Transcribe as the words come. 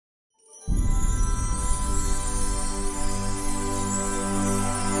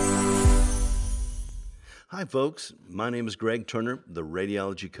Hi, folks. My name is Greg Turner, the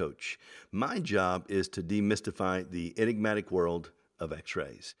Radiology Coach. My job is to demystify the enigmatic world of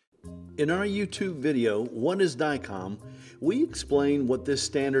X-rays. In our YouTube video, What is DICOM?, we explain what this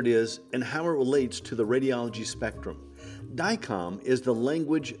standard is and how it relates to the radiology spectrum. DICOM is the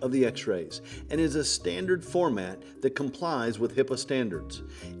language of the X-rays and is a standard format that complies with HIPAA standards.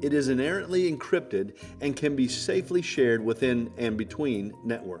 It is inherently encrypted and can be safely shared within and between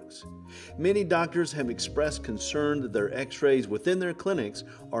networks. Many doctors have expressed concern that their X-rays within their clinics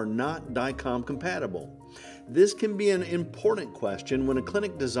are not DICOM compatible. This can be an important question when a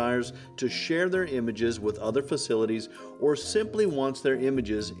clinic desires to share their images with other facilities or simply wants their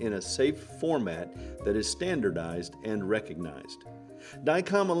images in a safe format that is standardized and recognized.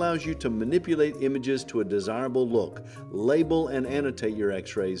 DICOM allows you to manipulate images to a desirable look, label and annotate your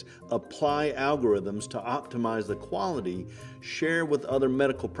X-rays, apply algorithms to optimize the quality, share with other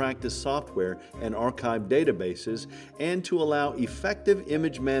medical practice software and archive databases, and to allow effective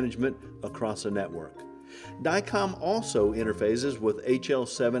image management across a network. DICOM also interfaces with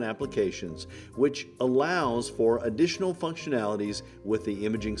HL7 applications, which allows for additional functionalities with the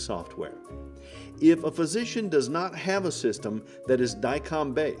imaging software. If a physician does not have a system that is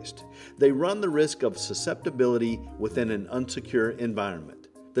DICOM based, they run the risk of susceptibility within an unsecure environment.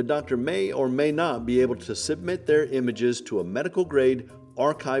 The doctor may or may not be able to submit their images to a medical grade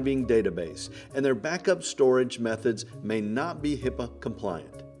archiving database, and their backup storage methods may not be HIPAA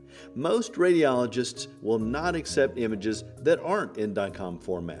compliant. Most radiologists will not accept images that aren't in DICOM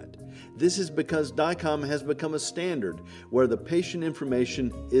format. This is because DICOM has become a standard where the patient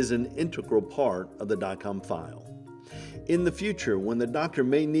information is an integral part of the DICOM file. In the future, when the doctor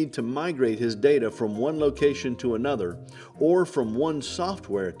may need to migrate his data from one location to another or from one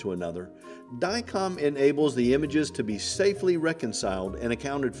software to another, DICOM enables the images to be safely reconciled and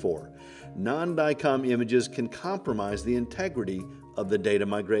accounted for. Non-DICOM images can compromise the integrity of the data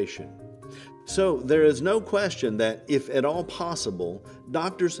migration. So there is no question that, if at all possible,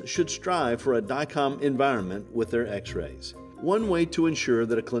 doctors should strive for a DICOM environment with their X-rays. One way to ensure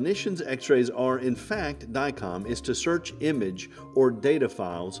that a clinician's X-rays are in fact DICOM is to search image or data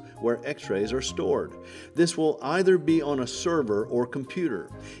files where X-rays are stored. This will either be on a server or computer.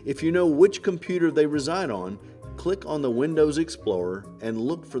 If you know which computer they reside on, click on the Windows Explorer and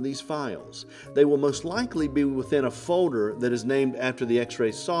look for these files. They will most likely be within a folder that is named after the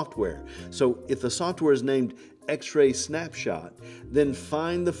X-ray software. So if the software is named X-ray Snapshot, then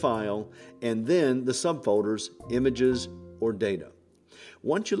find the file and then the subfolders, images, or data.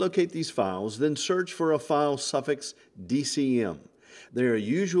 Once you locate these files, then search for a file suffix DCM. They are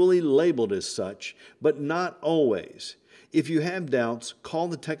usually labeled as such, but not always. If you have doubts, call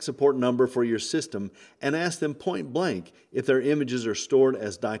the tech support number for your system and ask them point blank if their images are stored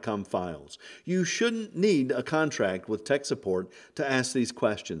as DICOM files. You shouldn't need a contract with tech support to ask these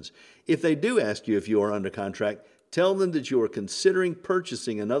questions. If they do ask you if you are under contract, tell them that you are considering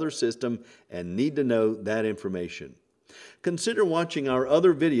purchasing another system and need to know that information. Consider watching our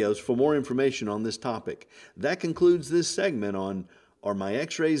other videos for more information on this topic. That concludes this segment on Are My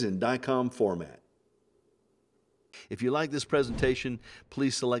X-rays in DICOM format? If you like this presentation,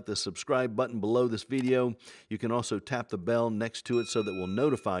 please select the subscribe button below this video. You can also tap the bell next to it so that we'll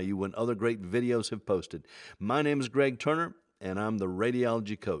notify you when other great videos have posted. My name is Greg Turner, and I'm the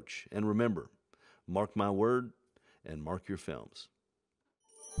Radiology Coach. And remember, mark my word and mark your films.